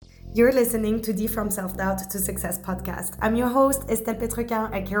You're listening to the From Self-Doubt to Success podcast. I'm your host, Estelle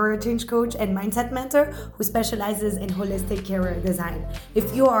Petrequin, a career change coach and mindset mentor who specializes in holistic career design.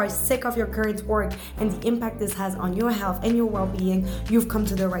 If you are sick of your current work and the impact this has on your health and your well-being, you've come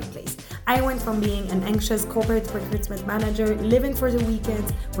to the right place. I went from being an anxious corporate recruitment manager, living for the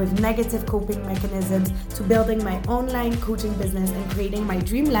weekend with negative coping mechanisms, to building my online coaching business and creating my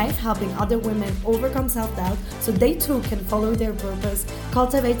dream life, helping other women overcome self-doubt so they too can follow their purpose,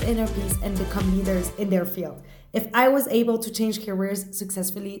 cultivate inner peace, and become leaders in their field. If I was able to change careers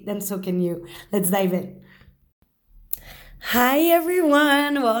successfully, then so can you. Let's dive in. Hi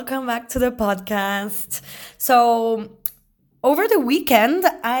everyone, welcome back to the podcast. So over the weekend,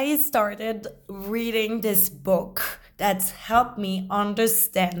 I started reading this book that's helped me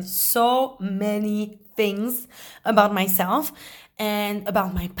understand so many things about myself and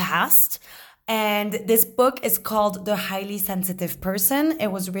about my past. And this book is called The Highly Sensitive Person. It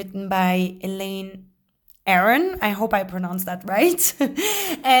was written by Elaine Aron. I hope I pronounced that right.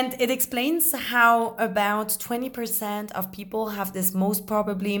 And it explains how about 20% of people have this most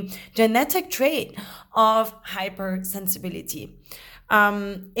probably genetic trait of hypersensibility.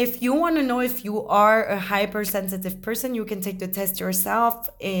 If you want to know if you are a hypersensitive person, you can take the test yourself.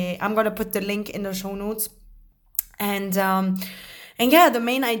 I'm going to put the link in the show notes. And yeah, the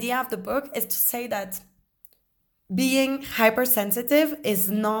main idea of the book is to say that being hypersensitive is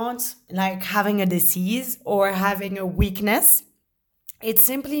not like having a disease or having a weakness. It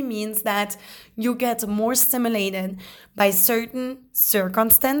simply means that you get more stimulated by certain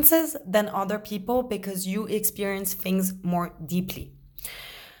circumstances than other people because you experience things more deeply.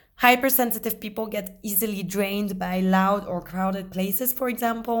 Hypersensitive people get easily drained by loud or crowded places, for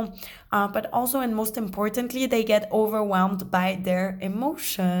example, but also and most importantly, they get overwhelmed by their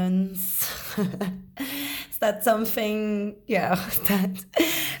emotions. Is that something, that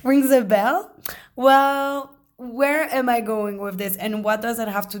rings a bell? Well, where am I going with this, and what does it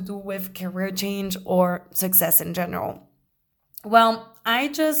have to do with career change or success in general? Well, I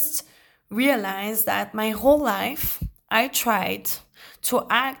just realized that my whole life I tried to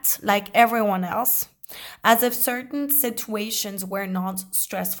act like everyone else, as if certain situations were not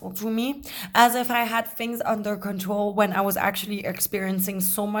stressful to me, as if I had things under control when I was actually experiencing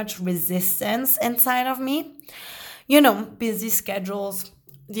so much resistance inside of me. You know, busy schedules,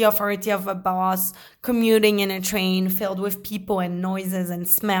 the authority of a boss, commuting in a train filled with people and noises and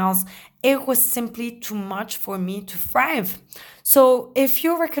smells. It was simply too much for me to thrive. So if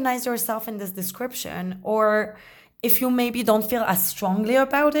you recognize yourself in this description, or if you maybe don't feel as strongly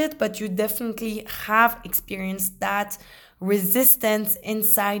about it, but you definitely have experienced that resistance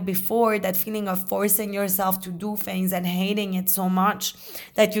inside before, that feeling of forcing yourself to do things and hating it so much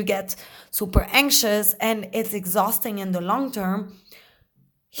that you get super anxious and it's exhausting in the long term,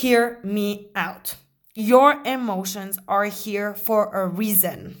 hear me out. Your emotions are here for a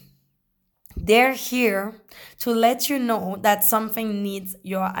reason. They're here to let you know that something needs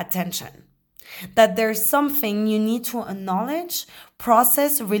your attention, that there's something you need to acknowledge,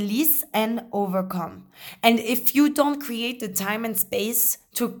 process, release, and overcome. And if you don't create the time and space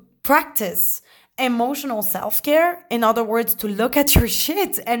to practice emotional self-care, in other words, to look at your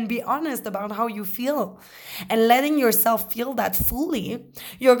shit and be honest about how you feel and letting yourself feel that fully,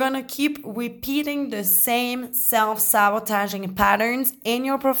 you're gonna keep repeating the same self-sabotaging patterns in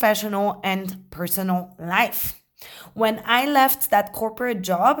your professional and personal life. When I left that corporate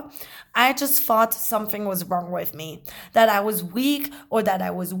job, I just thought something was wrong with me, that I was weak or that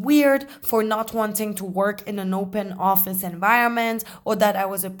I was weird for not wanting to work in an open office environment, or that I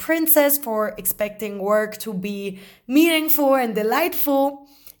was a princess for expecting work to be meaningful and delightful.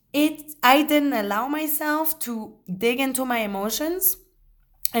 I didn't allow myself to dig into my emotions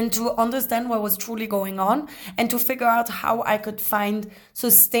and to understand what was truly going on and to figure out how I could find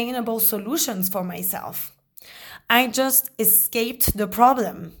sustainable solutions for myself. I just escaped the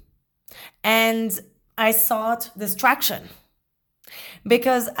problem and I sought distraction,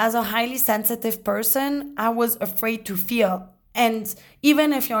 because as a highly sensitive person, I was afraid to feel. And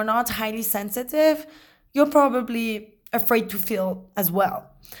even if you're not highly sensitive, you're probably afraid to feel as well.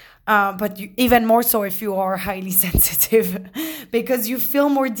 But even more so if you are highly sensitive, because you feel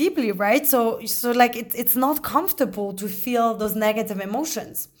more deeply, right? So like it's not comfortable to feel those negative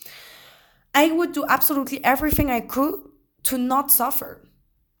emotions. I would do absolutely everything I could to not suffer.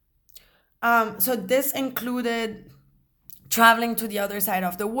 So this included traveling to the other side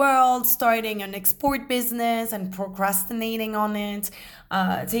of the world, starting an export business and procrastinating on it,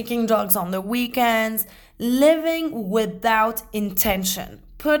 taking drugs on the weekends, living without intention,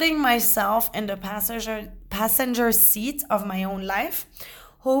 putting myself in the passenger seat of my own life,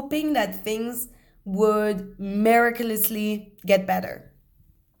 hoping that things would miraculously get better.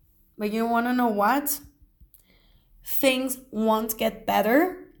 But you want to know what? Things won't get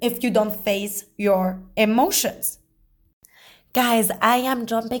better if you don't face your emotions. Guys, I am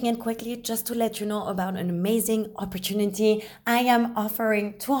jumping in quickly just to let you know about an amazing opportunity. I am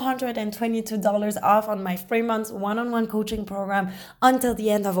offering $222 off on my 3 months one-on-one coaching program until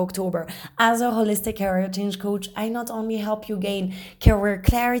the end of October. As a holistic career change coach, I not only help you gain career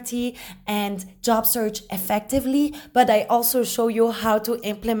clarity and job search effectively, but I also show you how to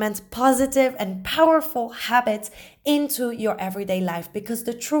implement positive and powerful habits into your everyday life, because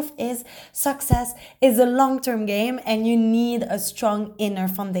the truth is success is a long-term game and you need a strong inner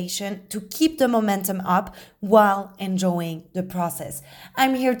foundation to keep the momentum up while enjoying the process.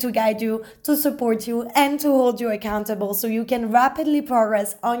 I'm here to guide you, to support you, and to hold you accountable so you can rapidly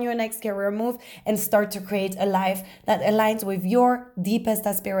progress on your next career move and start to create a life that aligns with your deepest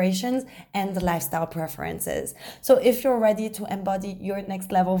aspirations and lifestyle preferences. So if you're ready to embody your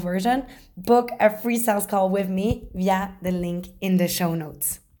next level version, book a free sales call with me via the link in the show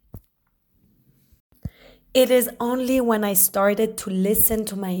notes. It is only when I started to listen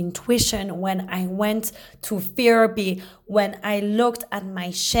to my intuition, when I went to therapy, when I looked at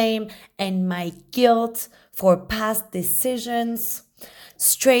my shame and my guilt for past decisions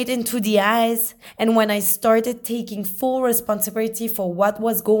straight into the eyes, and when I started taking full responsibility for what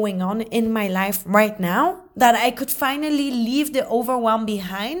was going on in my life right now, that I could finally leave the overwhelm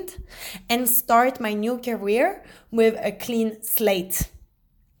behind and start my new career with a clean slate.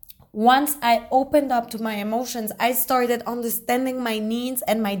 Once I opened up to my emotions, I started understanding my needs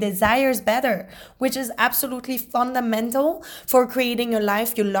and my desires better, which is absolutely fundamental for creating a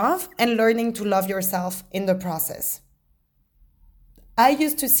life you love and learning to love yourself in the process. I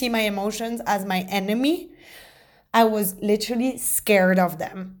used to see my emotions as my enemy. I was literally scared of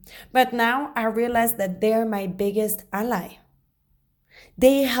them. But now I realize that they're my biggest ally.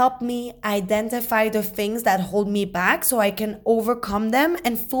 They help me identify the things that hold me back so I can overcome them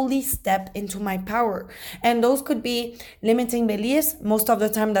and fully step into my power. And those could be limiting beliefs. Most of the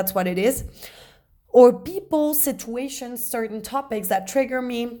time, that's what it is. Or people, situations, certain topics that trigger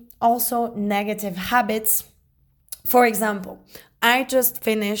me. Also, negative habits. For example, I just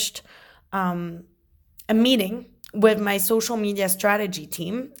finished a meeting with my social media strategy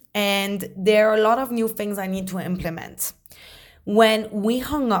team, and there are a lot of new things I need to implement. When we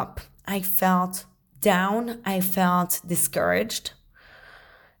hung up, I felt down, I felt discouraged.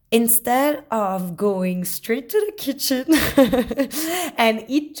 Instead of going straight to the kitchen and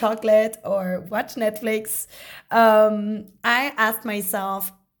eat chocolate or watch Netflix, I asked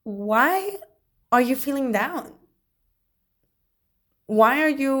myself, why are you feeling down? Why are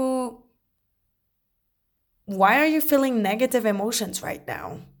you feeling negative emotions right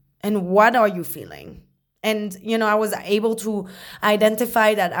now? And what are you feeling? And, I was able to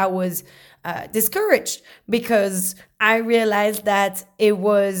identify that I was discouraged because I realized that it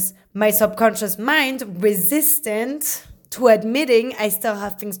was my subconscious mind resistant to admitting I still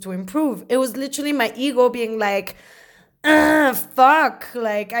have things to improve. It was literally my ego being like, fuck,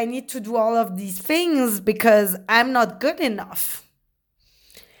 like I need to do all of these things because I'm not good enough.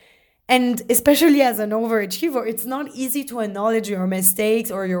 And especially as an overachiever, it's not easy to acknowledge your mistakes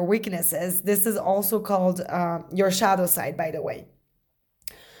or your weaknesses. This is also called your shadow side, by the way.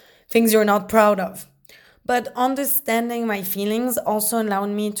 Things you're not proud of. But understanding my feelings also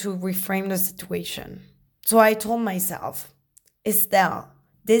allowed me to reframe the situation. So I told myself, Estelle,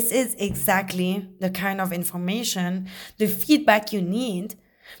 this is exactly the kind of information, the feedback you need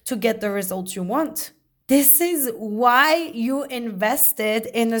to get the results you want. This is why you invested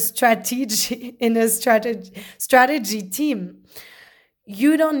in a strategy team.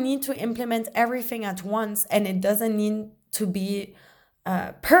 You don't need to implement everything at once, and it doesn't need to be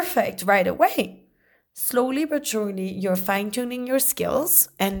perfect right away. Slowly but surely, you're fine-tuning your skills,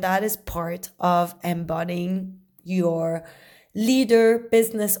 and that is part of embodying your leader,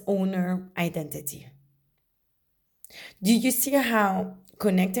 business owner identity. Do you see how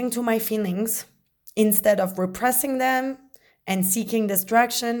connecting to my feelings instead of repressing them and seeking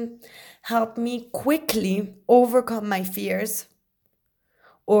distraction helped me quickly overcome my fears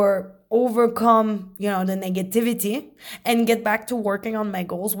or overcome, the negativity and get back to working on my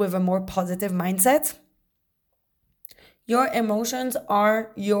goals with a more positive mindset? Your emotions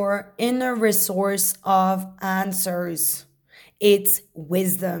are your inner resource of answers. It's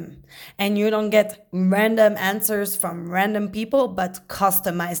wisdom. And you don't get random answers from random people, but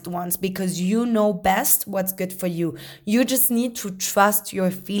customized ones, because you know best what's good for you. You just need to trust your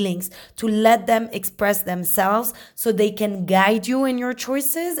feelings, to let them express themselves so they can guide you in your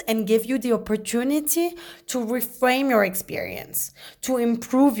choices and give you the opportunity to reframe your experience, to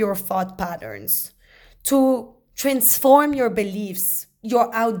improve your thought patterns, to transform your beliefs,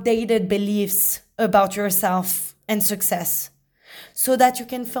 your outdated beliefs about yourself and success, so that you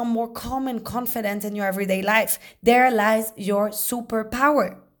can feel more calm and confident in your everyday life. There lies your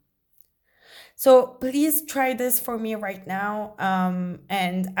superpower. So please try this for me right now.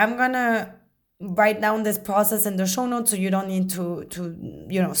 And I'm gonna write down this process in the show notes, so you don't need to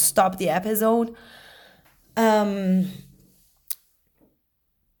stop the episode. And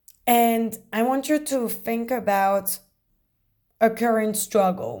I want you to think about a current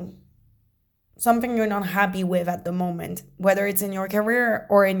struggle, something you're not happy with at the moment, whether it's in your career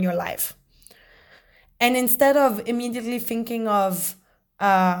or in your life. And instead of immediately thinking of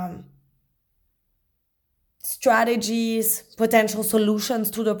strategies, potential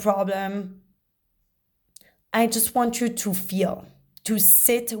solutions to the problem, I just want you to feel, to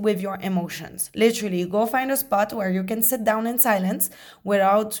sit with your emotions. Literally, go find a spot where you can sit down in silence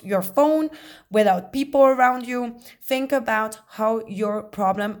without your phone, without people around you. Think about how your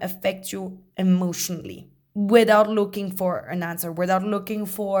problem affects you emotionally, without looking for an answer, without looking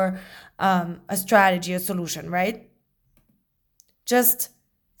for a strategy, a solution, right? Just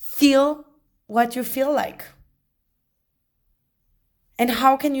feel what you feel like. And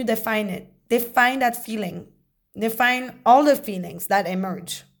how can you define it? Define that feeling. Define all the feelings that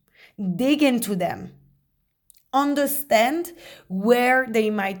emerge. Dig into them. Understand where they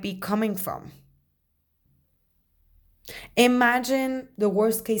might be coming from. Imagine the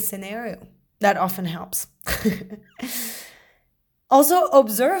worst case scenario. That often helps. Also,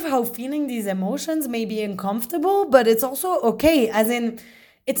 observe how feeling these emotions may be uncomfortable, but it's also okay. As in,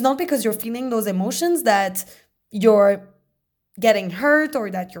 it's not because you're feeling those emotions that you're getting hurt or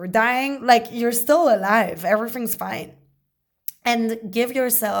that you're dying. Like, you're still alive. Everything's fine. And give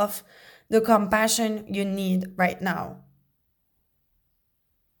yourself the compassion you need right now.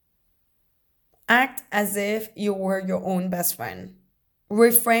 Act as if you were your own best friend.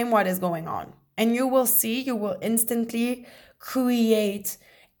 Reframe what is going on. And you will see, you will instantly create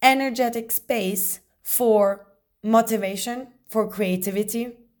energetic space for motivation, for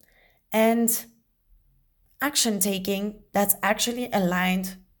creativity, and action taking that's actually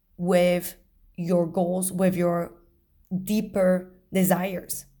aligned with your goals, with your deeper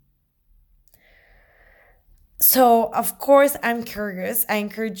desires. So, of course, I'm curious. I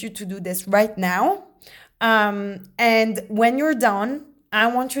encourage you to do this right now. And when you're done, I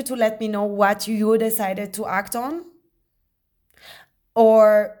want you to let me know what you decided to act on,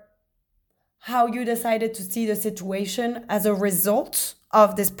 or how you decided to see the situation as a result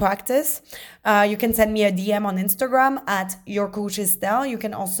of this practice. You can send me a DM on Instagram at YourCoachEstelle. You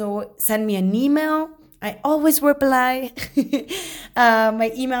can also send me an email. I always reply. My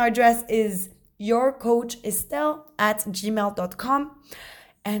email address is yourcoachestelle@gmail.com.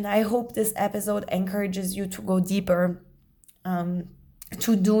 And I hope this episode encourages you to go deeper,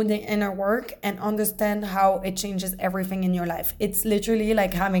 to do the inner work and understand how it changes everything in your life. It's literally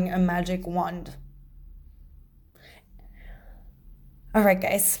like having a magic wand. All right,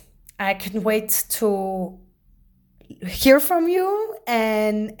 guys, I can wait to hear from you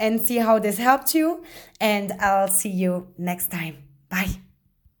and see how this helped you. And I'll see you next time. Bye.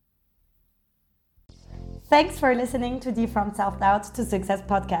 Thanks for listening to the From Self-Doubt to Success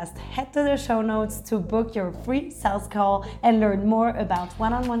podcast. Head to the show notes to book your free sales call and learn more about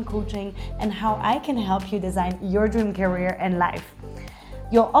one-on-one coaching and how I can help you design your dream career and life.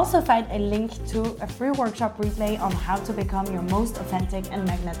 You'll also find a link to a free workshop replay on how to become your most authentic and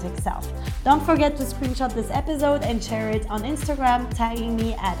magnetic self. Don't forget to screenshot this episode and share it on Instagram, tagging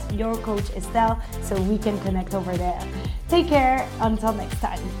me at YourCoachEstelle so we can connect over there. Take care. Until next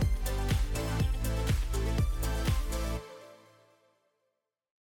time.